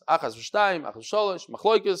ve'achas. Achas v'shtayim. Achas v'sholosh.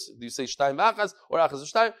 Machloikis. Do you say shtayim ve'achas or achas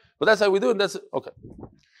v'shtayim? But that's how we do it. That's it. Okay.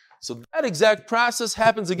 So that exact process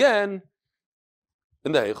happens again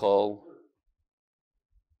in the Heichal.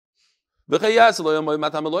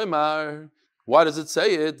 Why does it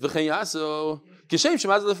say it? Just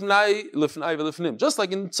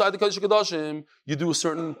like inside the Kodesh HaKadoshim, you do a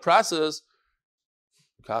certain process.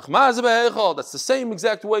 That's the same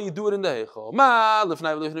exact way you do it in the Heichal.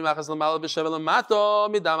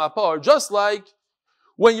 Just like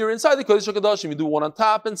when you're inside the Kodesh HaKadoshim, you do 1 on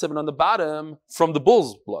top and 7 on the bottom from the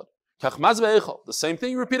bull's blood. The same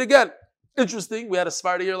thing you repeat again. Interesting. We had a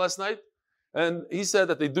Sephardi here last night, and he said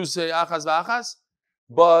that they do say achas v'achas,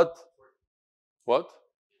 but what?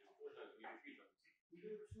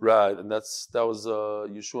 Right, and that was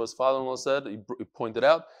Yeshua's father-in-law said. He pointed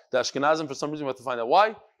out the Ashkenazim, for some reason, we have to find out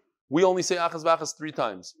why. We only say achas v'achas 3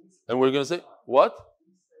 times, and we're going to say what?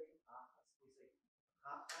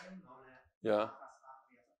 Yeah,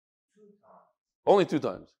 only 2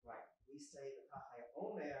 times.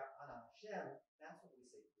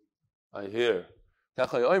 I hear.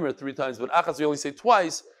 Kachai Omer 3 times, but achas we only say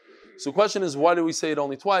twice. So the question is, why do we say it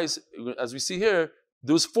only twice? As we see here,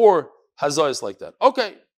 there was 4 hazayas like that.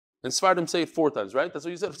 Okay. And Sephardim say it 4 times, right? That's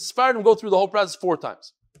what you said. Sephardim go through the whole process 4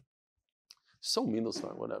 times. So mean those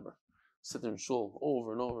Sephardim, whatever. Sit there in shul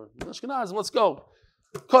over and over. Ashkenazim, let's go.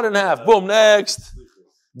 Cut in half. Boom, next.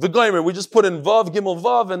 The Goymer, we just put in Vav, Gimel,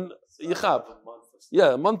 Vav, and Yichab.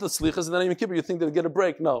 Yeah, a month of Slichas, and then Yom Kippur, you think they'll get a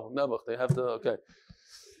break. No, never. They have to, okay.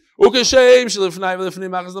 The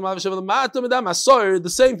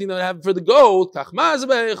same thing that I have for the goat.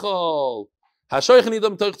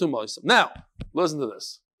 Now, listen to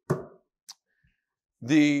this.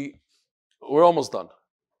 We're almost done.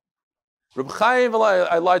 Reb Chaim,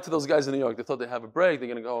 I lied to those guys in New York. They thought they'd have a break. They're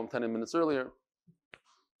going to go home 10 minutes earlier.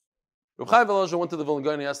 Reb Chaim Volozhin went to the Vilna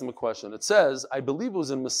Gaon and he asked him a question. It says, I believe it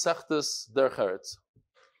was in Masechtas Derech Eretz.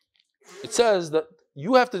 It says that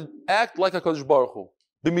you have to act like a Kodesh Baruch Hu.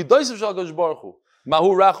 And it says that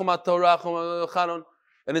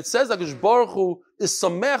Kodesh Baruch Hu is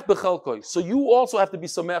samech b'chelkoi. So you also have to be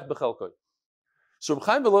samech b'chelkoi. So Reb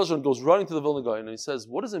Chaim Volozhin goes running to the Vilna Gaon and he says,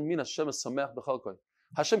 what does it mean Hashem is samech b'chelkoi?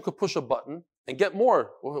 Hashem could push a button and get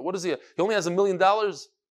more. What is he? He only has $1 million. So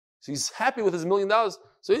he's happy with his $1 million.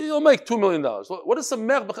 So he'll make $2 million. What is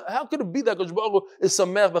samech b'chelkoi? How could it be that Kodesh Baruch Hu is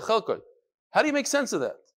samech b'chelkoi? How do you make sense of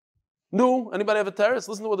that? No? Anybody have a terrorist?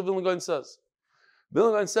 Listen to what the Vilna Gaon says.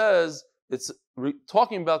 Vilna Gaon says, it's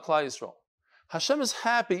talking about Klal Yisrael. Hashem is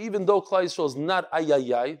happy even though Klal Yisrael is not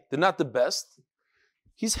ayayay, they're not the best.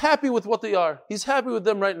 He's happy with what they are. He's happy with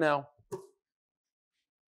them right now.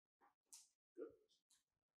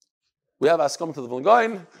 We have Askam to the Vilna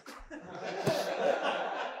Gaon.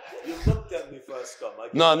 You looked at me for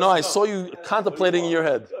Askam. No, I saw you contemplating in your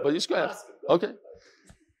head. But you just go ahead. Okay.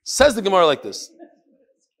 Says the Gemara like this.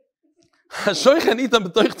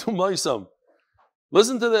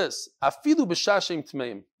 Listen to this. Afidu b'shashim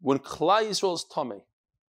tmeim. When Klal Yisrael is tamei.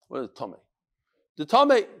 What is tamei? The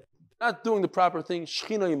tamei, not doing the proper thing,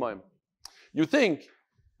 shechina yimayim. You think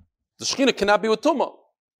the shechina cannot be with tumah.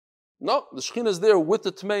 No, the shechina is there with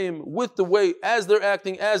the tmeim, with the way, as they're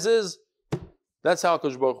acting, as is. That's how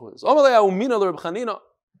Kodesh Baruch Hu is.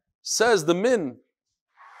 Says the min.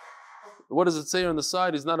 What does it say on the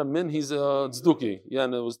side? He's not a min, he's a tzduki. Yeah,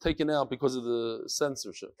 and it was taken out because of the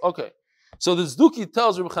censorship. Okay. So the tzduki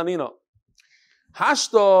tells Reb Chanina,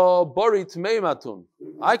 Hashta bari tmei matun.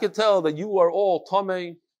 I can tell that you are all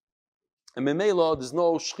tamei, and memela there's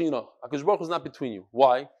no shechina. HaKadosh Baruch Hu is not between you.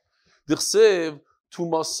 Why? Dichsev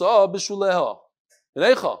tumasa b'shuleha.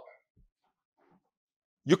 Inecha.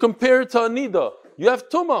 You compare it to Anida. You have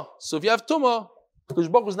tuma. So if you have tuma, HaKadosh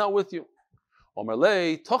Baruch Hu is not with you.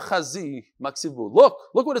 Omerlei tochazi maksivu.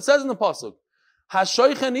 Look what it says in the pasuk.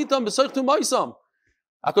 Hashoichen itam b'soich tumaisam.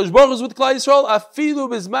 HaKadosh Baruch Hu is with Klal Yisrael. Afilu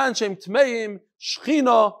bizman shem tmeim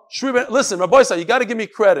shchina shriben. Listen, Rabbi Sa, you got to give me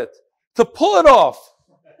credit to pull it off.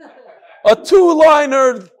 A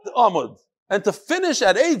 2-liner amud and to finish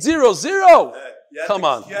at 800. Come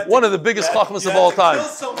on, one of the biggest chachmas of all time.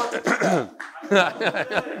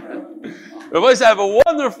 Rabbi Sa, have a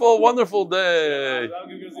wonderful, wonderful day.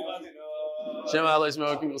 Shem Alayis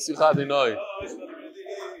Me'akim Sicha Adonai.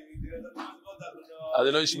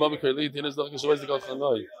 Adonai Shema B'Kerli Tinez Dach Yeshuva Zikot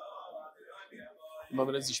Chanoi. Ima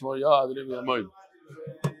B'nei Zishmor Ya Adonai B'Yamoy.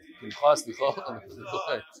 Nimcha Slicha.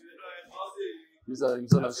 Yisa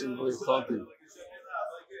Yimson Hashem B'Yichanti.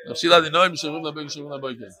 Nafshila di noim shavim la beg shavim la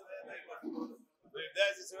boyken.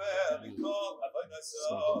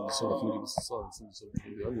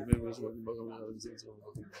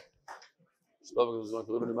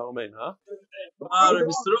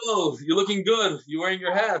 You're looking good. You're wearing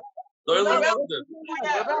your hat.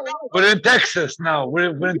 We're in Texas now.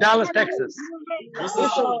 We're in Dallas, Texas.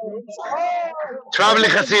 Traveling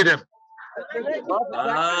Hasidim.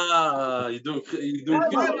 You do.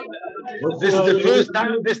 This is the first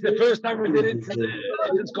time. This is the first time we did it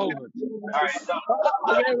since COVID.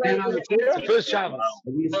 It's the first Shabbos.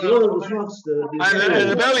 And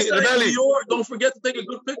the belly. Don't forget to take a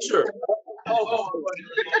good picture.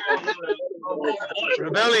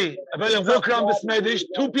 Rebelli, I'm walking around this medish.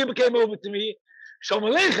 Two people came over to me.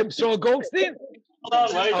 Shalom Aleichem, Shaul Goldstein.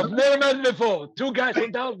 I've never met them before. Two guys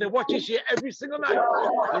from Dallas. They watch this here every single night.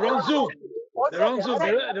 They're on Zoom.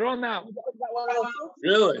 They're on now.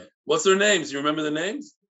 Really? What's their names? You remember the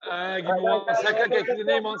names? Give me 1 second. Get the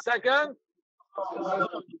name 1 second.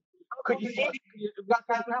 Could you see? You've got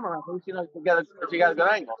that camera. If you got a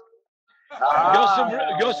good angle.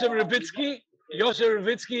 Yosef Revitsky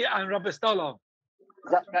and Rabbi Stolov.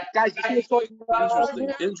 Guys, you see this going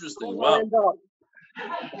Interesting. Wow.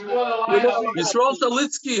 Yisrael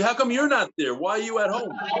Shalitsky, how come you're not there? Why are you at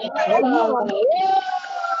home? He's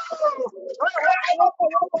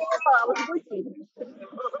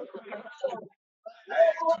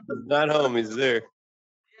not home. He's there.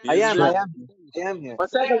 I am here. 1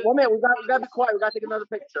 second. 1 minute. We got to be quiet. We got to take another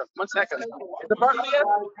picture. 1 second. Is the partner yet?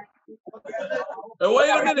 Wait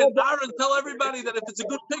a minute, Aaron. Tell everybody that if it's a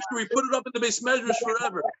good picture, we put it up in the base measures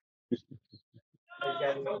forever.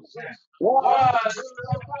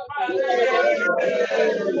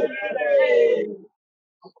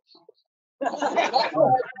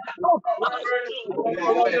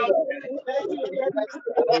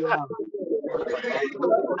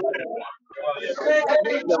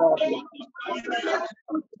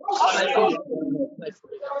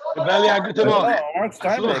 Rebelli, good to know. Mark's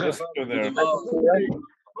time there.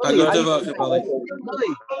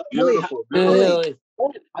 Beautiful.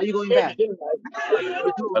 Are you going back? I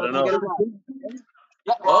don't know.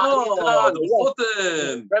 Oh, the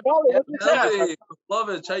Fulton. Rebelli. Love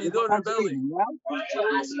it. How you doing, Rebelli?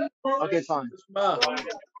 Okay, fine.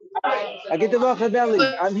 I get the rock, Rebelli.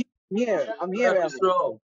 I'm here.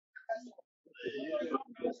 So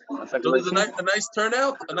there's a nice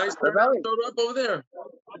turnout. A nice turnout showed up over there.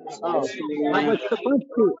 Oh, okay,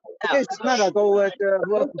 it's not. I'll go with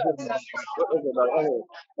who else is it?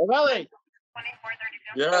 Rebelli.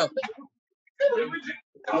 Yeah.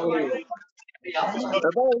 Rebelli,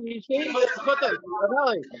 you see?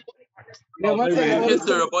 Rebelli. Kids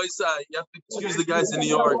are boy side. You have to excuse the guys in New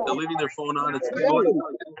York. They're leaving their phone on. It's Rebelli.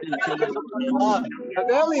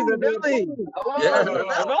 Yeah.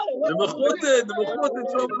 The Mechutin.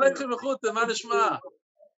 Shalom Aleichem Mechutin. Ma nishma?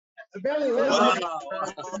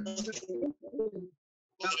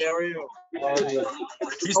 How are you?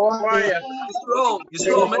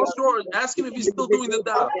 Yisrael, make sure. Ask him if he's still doing the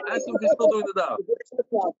daf. I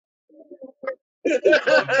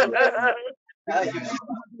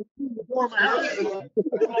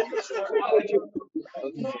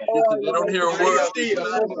don't hear a word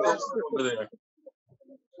over there.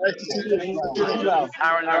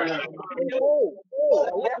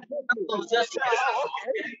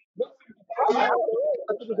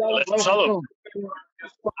 Shalom.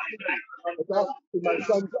 My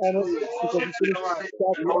son's Anna, because he's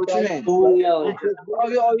what's your name?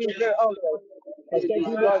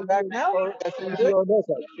 Back now? Or my son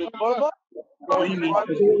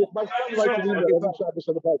likes to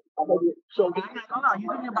so no,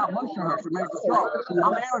 you're thinking about Moshe from Major Strong.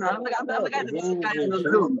 I'm Aaron. I'm the guy that this guy in the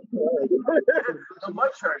Zoom.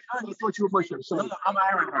 Moshe, you thought you were Moshe. So I'm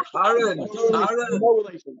Aaron. Aaron. No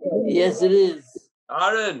relation. Yes, it is.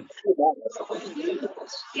 Aaron. I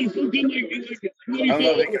don't know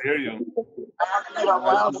if they can hear you.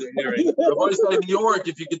 The voice in New York,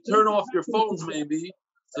 if you could turn off your phones maybe,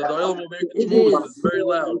 so the oil will make it smooth. It's very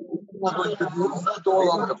loud.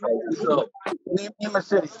 Name a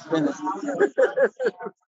city.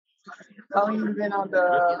 How long have you been on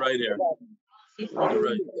the right here? All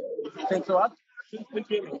right. Think so up? Very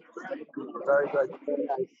good. Very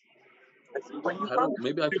nice. When you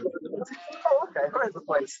Maybe I can. Oh, okay. Where's the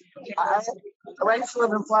place? I used to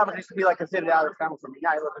live in Florida. It used to be like a city out of town for me.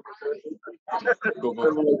 Now I live in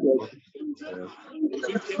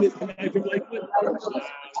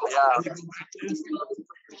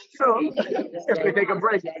True. If we take a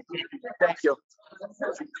break. Thank you.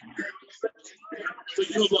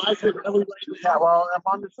 Yeah, well, I'm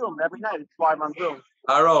on the Zoom every night. It's live on Zoom.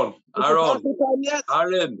 Aaron,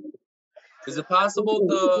 is it possible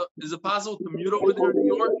to mute over there in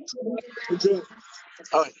New York?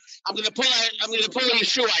 Oh, I'm gonna pull on your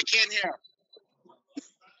shoe. I can't hear.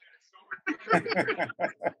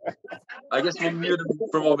 I guess we'll mute him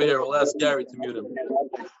from over here. We'll ask Gary to mute him.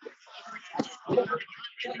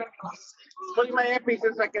 Put in my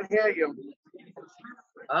earpieces so I can hear you.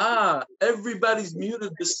 Everybody's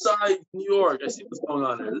muted besides New York. I see what's going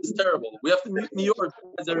on here. This is terrible. We have to mute New York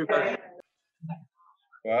besides everybody.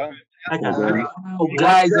 Well, oh,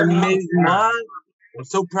 guys, amazing. I'm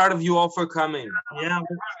so proud of you all for coming. Yeah.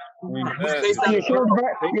 Yeshua's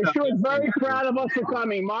very proud of us for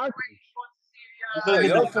coming, Mark.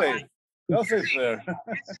 Yosef there.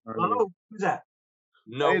 Oh, who's that?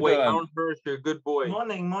 No, How you wait, doing? Aaron Hirsch, good boy.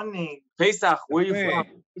 Morning. Pesach, where you Hey. from?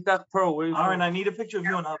 Pesach Pearl, where you from? Aaron, I need a picture of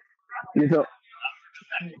you on up.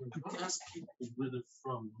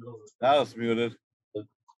 Now it's muted.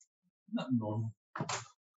 Not normal.